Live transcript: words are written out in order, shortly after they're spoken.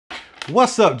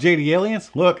What's up, JD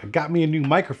Aliens? Look, I got me a new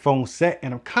microphone set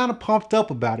and I'm kind of pumped up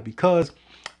about it because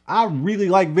I really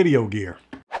like video gear.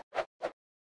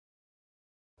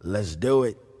 Let's do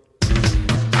it.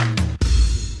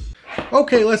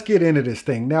 Okay, let's get into this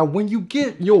thing. Now, when you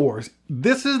get yours,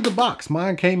 this is the box.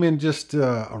 Mine came in just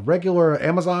a regular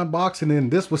Amazon box, and then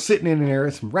this was sitting in there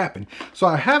and some wrapping. So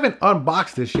I haven't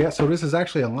unboxed this yet, so this is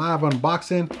actually a live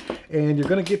unboxing, and you're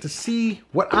gonna get to see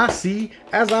what I see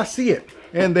as I see it.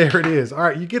 And there it is. All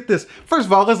right, you get this. First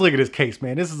of all, let's look at this case,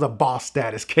 man. This is a boss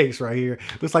status case right here.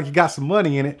 Looks like you got some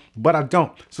money in it, but I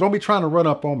don't. So don't be trying to run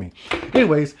up on me.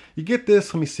 Anyways, you get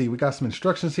this. Let me see. We got some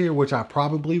instructions here, which I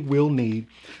probably will need.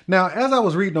 Now, as I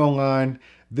was reading online,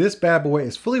 this bad boy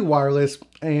is fully wireless,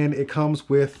 and it comes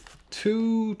with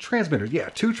two transmitters. Yeah,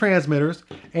 two transmitters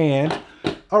and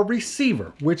a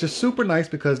receiver, which is super nice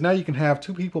because now you can have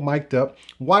two people mic'd up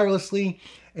wirelessly,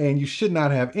 and you should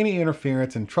not have any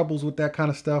interference and troubles with that kind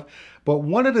of stuff. But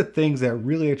one of the things that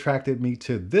really attracted me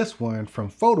to this one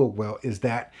from Fotowelt is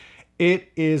that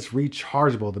it is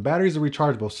rechargeable. The batteries are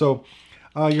rechargeable. So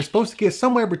you're supposed to get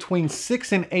somewhere between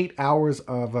 6 and 8 hours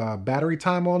of battery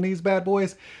time on these bad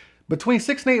boys. Between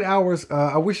 6 and 8 hours,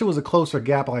 I wish it was a closer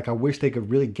gap. Like I wish they could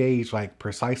really gauge like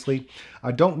precisely.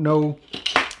 I don't know.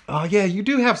 Yeah, you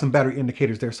do have some battery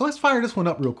indicators there. So let's fire this one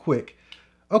up real quick.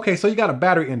 Okay, so you got a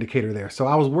battery indicator there. So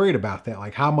I was worried about that.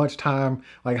 Like how much time,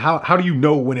 like how do you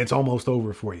know when it's almost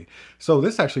over for you? So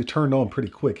this actually turned on pretty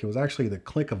quick. It was actually the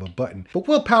click of a button. But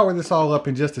we'll power this all up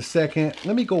in just a second.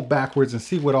 Let me go backwards and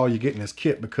see what all you get in this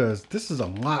kit because this is a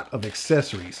lot of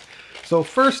accessories. So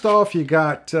first off, you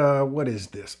got, what is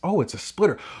this? Oh, it's a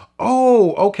splitter.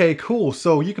 Oh, okay, cool.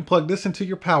 So you can plug this into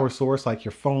your power source, like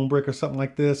your phone brick or something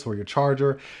like this, or your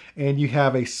charger, and you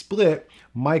have a split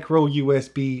micro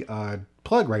USB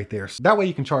plug right there. So that way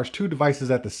you can charge two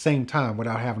devices at the same time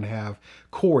without having to have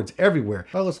cords everywhere.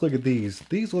 Well, let's look at these.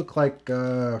 These look like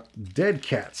dead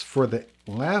cats for the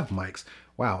lav mics.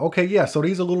 Wow, okay, yeah, so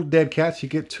these are little dead cats. You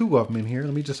get two of them in here.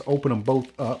 Let me just open them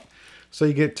both up. So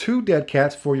you get two dead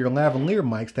cats for your lavalier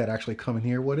mics that actually come in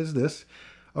here. What is this?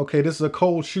 Okay, this is a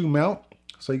cold shoe mount.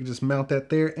 So you can just mount that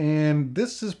there. And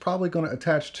this is probably going to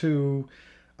attach to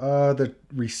the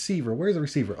receiver. Where's the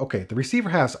receiver? Okay, the receiver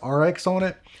has RX on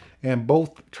it, and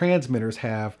both transmitters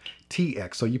have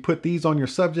TX. So you put these on your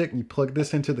subject and you plug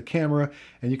this into the camera,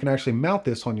 and you can actually mount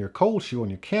this on your cold shoe on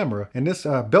your camera. And this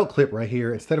belt clip right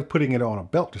here, instead of putting it on a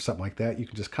belt or something like that, you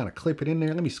can just kind of clip it in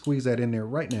there. Let me squeeze that in there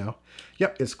right now.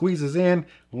 Yep, it squeezes in,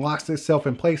 locks itself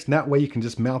in place, and that way you can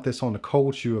just mount this on the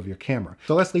cold shoe of your camera.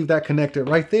 So let's leave that connected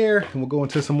right there, and we'll go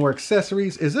into some more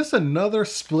accessories. Is this another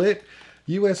split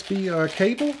USB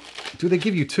cable? Do they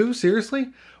give you two?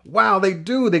 Seriously? Wow, they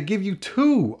do. They give you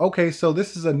two. Okay, so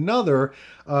this is another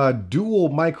dual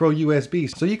micro USB.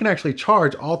 So you can actually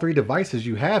charge all three devices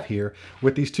you have here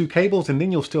with these two cables, and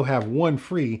then you'll still have one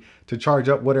free to charge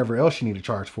up whatever else you need to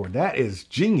charge for. That is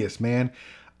genius, man.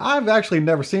 I've actually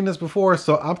never seen this before,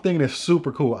 so I'm thinking it's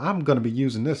super cool. I'm going to be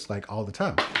using this like all the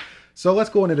time. So let's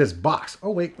go into this box.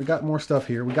 Oh wait, we got more stuff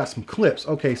here. We got some clips.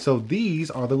 Okay, so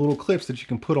these are the little clips that you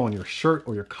can put on your shirt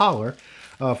or your collar.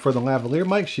 For the lavalier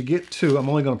mics, you get two. I'm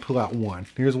only going to pull out one.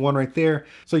 Here's one right there.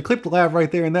 So you clip the lav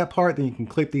right there in that part, then you can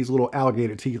clip these little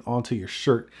alligator teeth onto your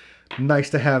shirt. Nice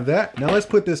to have that. Now let's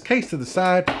put this case to the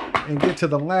side and get to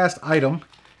the last item.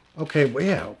 Okay, well,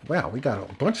 yeah, wow, we got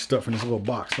a bunch of stuff in this little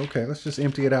box. Okay, let's just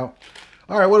empty it out.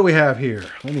 All right, what do we have here?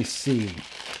 Let me see.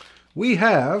 We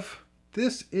have,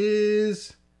 this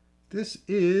is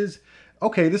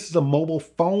a mobile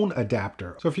phone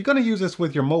adapter. So if you're going to use this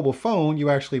with your mobile phone, you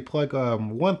actually plug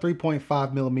one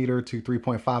 3.5 millimeter to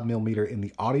 3.5 millimeter in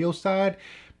the audio side,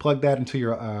 plug that into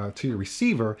your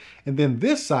receiver, and then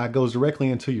this side goes directly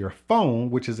into your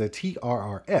phone, which is a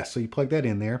TRRS. So you plug that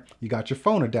in there, you got your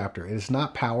phone adapter. It is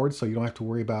not powered, so you don't have to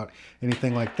worry about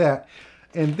anything like that.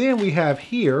 And then we have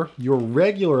here your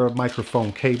regular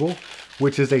microphone cable,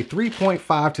 which is a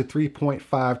 3.5 to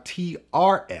 3.5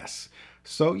 TRS.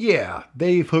 So yeah,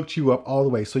 they've hooked you up all the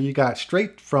way. So you got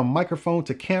straight from microphone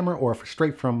to camera, or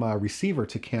straight from receiver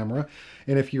to camera.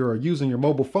 And if you're using your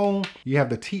mobile phone, you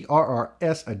have the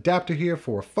TRRS adapter here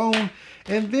for a phone.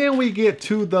 And then we get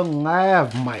to the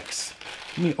lav mics.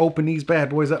 Let me open these bad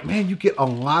boys up. Man, you get a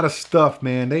lot of stuff,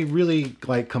 man. They really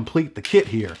like complete the kit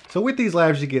here. So with these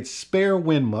lavs, you get spare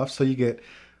wind muffs. So you get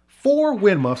 4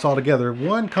 wind muffs altogether.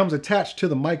 One comes attached to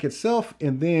the mic itself,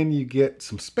 and then you get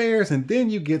some spares, and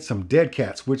then you get some dead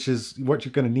cats, which is what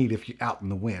you're gonna need if you're out in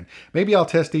the wind. Maybe I'll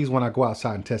test these when I go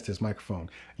outside and test this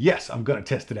microphone. Yes, I'm gonna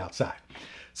test it outside.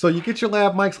 So you get your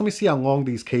lav mics. Let me see how long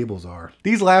these cables are.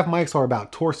 These lav mics are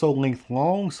about torso length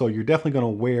long, so you're definitely gonna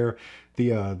wear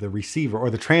the receiver or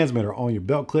the transmitter on your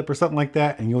belt clip or something like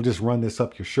that, and you'll just run this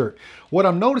up your shirt. What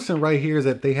I'm noticing right here is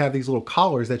that they have these little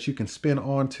collars that you can spin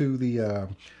onto the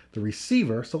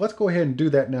receiver. So let's go ahead and do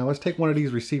that now. Let's take one of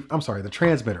these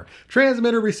the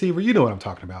transmitter receiver. You know what I'm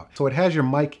talking about. So it has your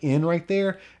mic in right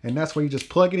there, and that's where you just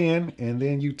plug it in, and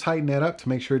then you tighten that up to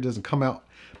make sure it doesn't come out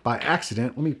by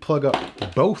accident. Let me plug up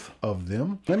both of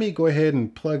them. Let me go ahead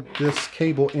and plug this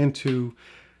cable into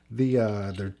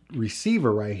the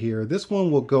receiver right here. This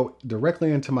one will go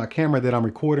directly into my camera that I'm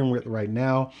recording with right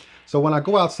now. So when I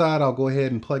go outside, I'll go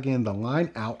ahead and plug in the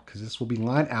line out, because this will be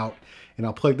line out, and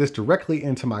I'll plug this directly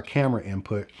into my camera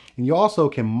input. And you also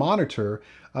can monitor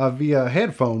via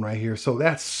headphone right here. So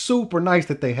that's super nice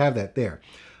that they have that there.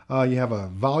 You have a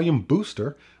volume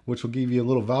booster, which will give you a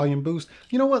little volume boost.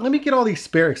 You know what? Let me get all these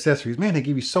spare accessories. Man, they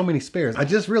give you so many spares. I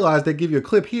just realized they give you a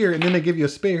clip here and then they give you a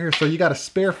spare here. So you got a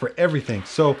spare for everything.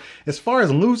 So as far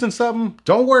as losing something,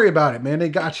 don't worry about it, man. They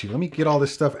got you. Let me get all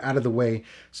this stuff out of the way.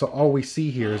 So all we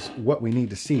see here is what we need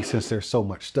to see since there's so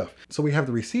much stuff. So we have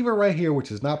the receiver right here,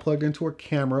 which is not plugged into a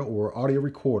camera or audio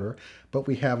recorder, but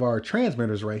we have our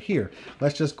transmitters right here.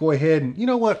 Let's just go ahead and, you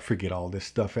know what? Forget all this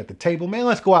stuff at the table, man.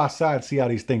 Let's go outside and see how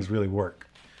these things really work.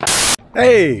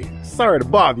 Hey, sorry to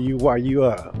bother you while you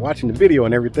watching the video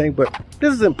and everything, but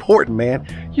this is important, man.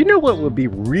 You know what would be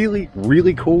really,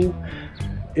 really cool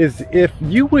is if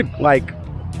you would like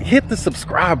hit the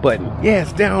subscribe button. Yeah,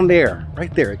 it's down there,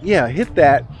 right there. Yeah, hit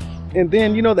that. And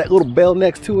then, you know, that little bell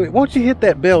next to it. Won't you hit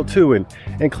that bell too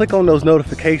and click on those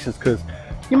notifications, because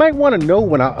you might want to know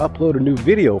when I upload a new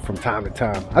video from time to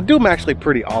time. I do them actually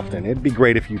pretty often. It'd be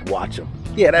great if you'd watch them.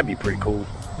 Yeah, that'd be pretty cool.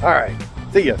 All right,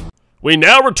 see ya. We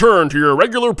now return to your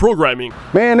regular programming.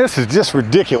 Man, this is just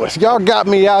ridiculous. Y'all got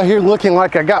me out here looking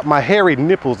like I got my hairy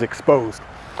nipples exposed.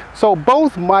 So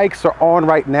both mics are on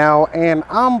right now, and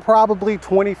I'm probably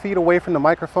 20 feet away from the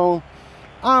microphone.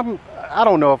 I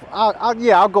don't know if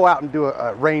I'll go out and do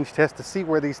a range test to see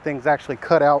where these things actually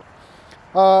cut out.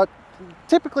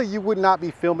 Typically you would not be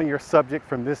filming your subject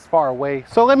from this far away.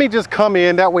 So let me just come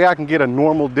in, that way I can get a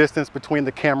normal distance between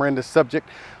the camera and the subject.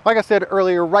 Like I said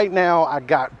earlier, right now I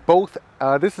got both.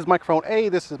 This is microphone A,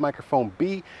 this is microphone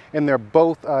B, and they're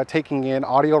both taking in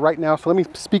audio right now. So let me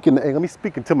speak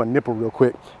into my nipple real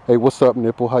quick. Hey, what's up,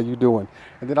 nipple? How you doing?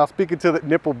 And then I'll speak into the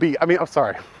nipple B. I'm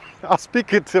sorry. I'll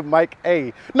speak into mic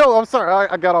A. No, I'm sorry,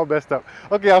 I got all messed up.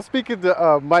 Okay, I'll speak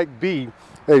into mic B.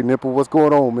 Hey, nipple, what's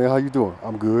going on, man? How you doing?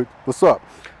 I'm good. What's up?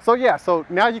 So yeah, so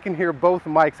now you can hear both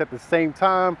mics at the same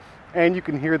time, and you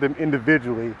can hear them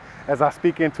individually as I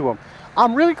speak into them.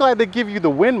 I'm really glad they give you the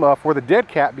wind muff or the dead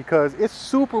cat, because it's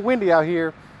super windy out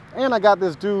here, and I got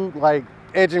this dude like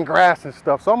edging grass and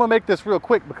stuff. So I'm gonna make this real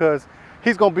quick because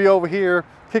he's gonna be over here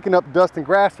kicking up dust and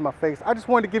grass in my face. I just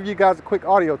wanted to give you guys a quick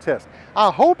audio test. I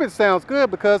hope it sounds good,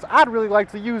 because I'd really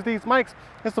like to use these mics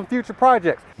in some future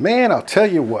projects. Man, I'll tell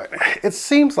you what, it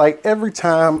seems like every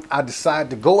time I decide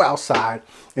to go outside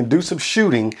and do some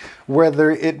shooting,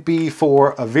 whether it be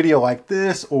for a video like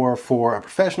this or for a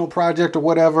professional project or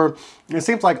whatever, it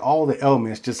seems like all the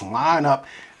elements just line up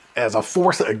as a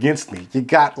force against me. You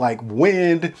got like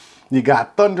wind, you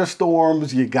got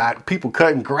thunderstorms, you got people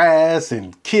cutting grass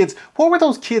and kids. What were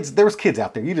those kids? There was kids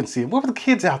out there. You didn't see them. What were the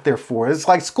kids out there for? It's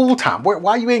like school time.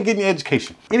 Why you ain't getting your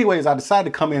education? Anyways, I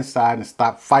decided to come inside and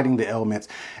stop fighting the elements.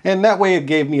 And that way it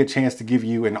gave me a chance to give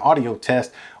you an audio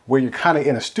test where you're kind of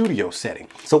in a studio setting.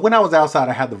 So when I was outside,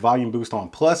 I had the volume boost on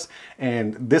plus,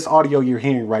 and this audio you're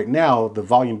hearing right now, the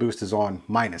volume boost is on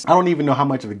minus. I don't even know how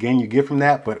much of a gain you get from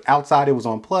that, but outside it was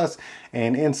on plus,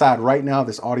 and inside right now,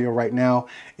 this audio right now,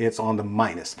 it's on the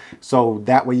minus. So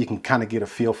that way you can kind of get a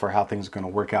feel for how things are going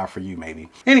to work out for you maybe.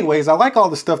 Anyways, I like all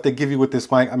the stuff they give you with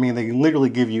this mic. I mean, they literally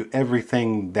give you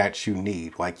everything that you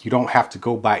need. Like, you don't have to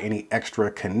go buy any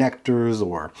extra connectors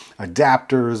or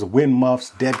adapters, wind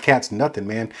muffs, dead cats, nothing,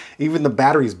 man. Even the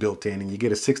battery's built in, and you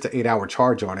get a 6 to 8 hour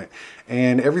charge on it,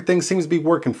 and everything seems to be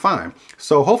working fine.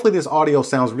 So hopefully this audio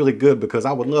sounds really good, because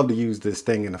I would love to use this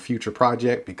thing in a future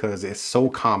project because it's so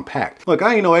compact. Look,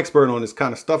 I ain't no expert on this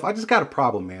kind of stuff. I just got a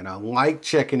problem, man. I like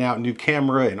checking out new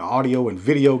camera and audio and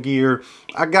video gear.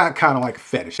 I got kind of like a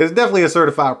fetish. It's definitely a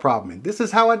certified problem, and this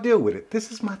is how I deal with it. This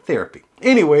is my therapy.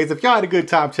 Anyways, if y'all had a good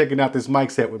time checking out this mic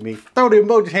set with me, throw the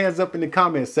emoji hands up in the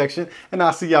comments section, and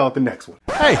I'll see y'all at the next one.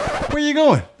 Hey, where you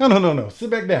going? No. Sit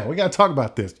back down. We got to talk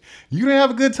about this. You didn't have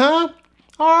a good time?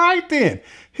 All right then.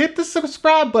 Hit the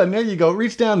subscribe button. There you go.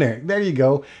 Reach down there. There you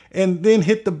go. And then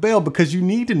hit the bell, because you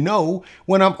need to know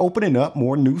when I'm opening up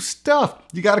more new stuff.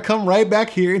 You got to come right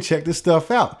back here and check this stuff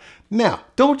out. Now,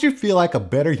 don't you feel like a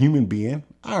better human being?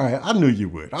 All right, I knew you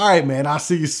would. All right, man. I'll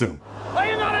see you soon. Are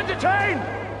you not entertained?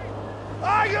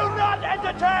 Are you not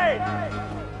entertained?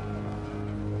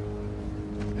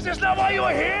 Is this not why you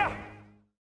are here?